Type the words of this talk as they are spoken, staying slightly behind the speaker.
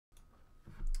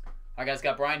Alright guys,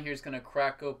 got Bryan here. He's going to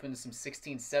crack open some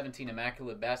 16-17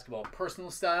 Immaculate Basketball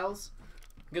personal styles.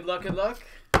 Good luck, good luck.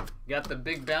 Got the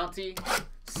big bounty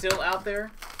still out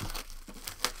there.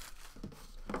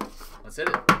 Let's hit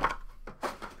it.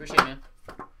 Appreciate it, man.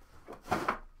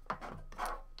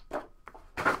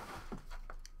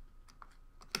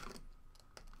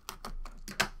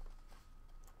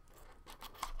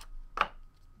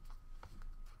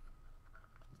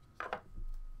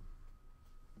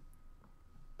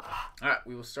 All right,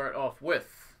 we will start off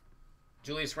with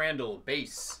Julius Randle,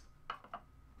 base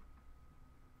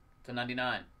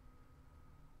 /99.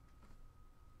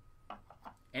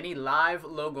 Any live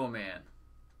logo man.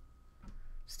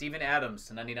 Steven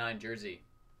Adams /99 jersey.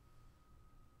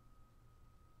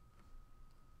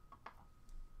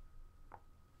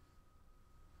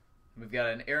 We've got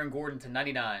an Aaron Gordon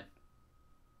 /99.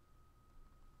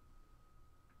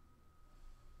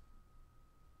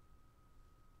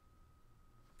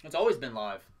 It's always been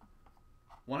live.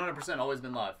 100% always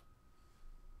been live.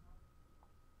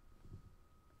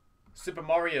 Super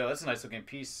Mario, that's a nice looking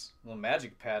piece. A little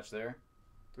magic patch there.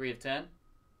 3/10.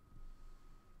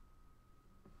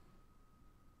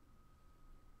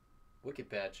 Wicked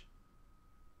patch.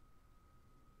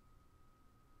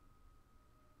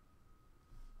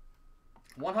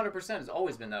 %100% has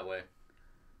always been that way.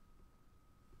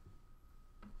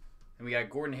 And we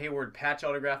got Gordon Hayward patch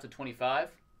autograph /25.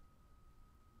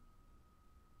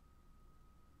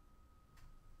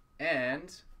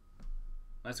 And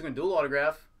nice looking dual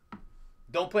autograph.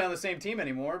 Don't play on the same team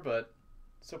anymore, but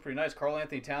still pretty nice. Karl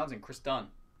Anthony Towns and Chris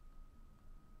Dunn.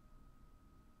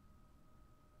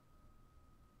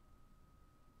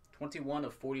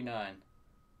 /49.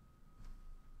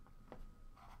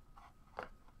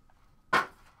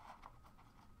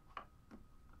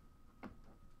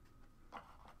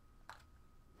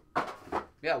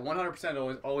 Yeah,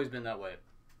 100% always been that way.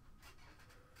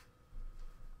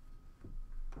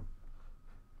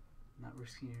 Not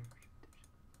risky.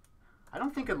 I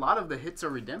don't think a lot of the hits are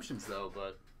redemptions though,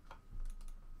 but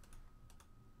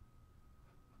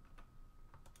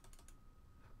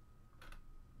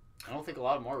I don't think a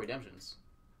lot of them are redemptions.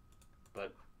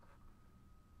 But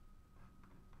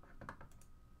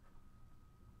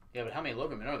yeah, but how many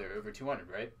logo men are there? Over 200,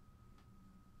 right?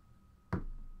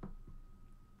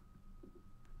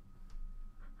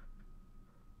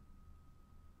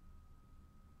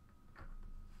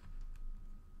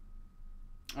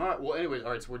 Alright, well anyways,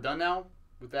 alright, so we're done now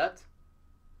with that. So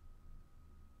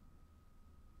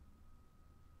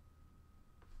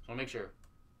I'll make sure.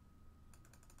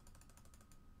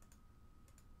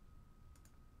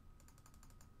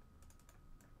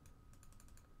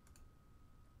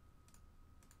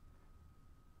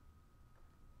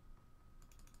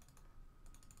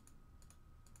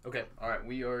 Okay, alright,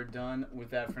 we are done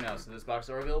with that for now. So those boxes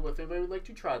are available if anybody would like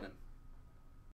to try them.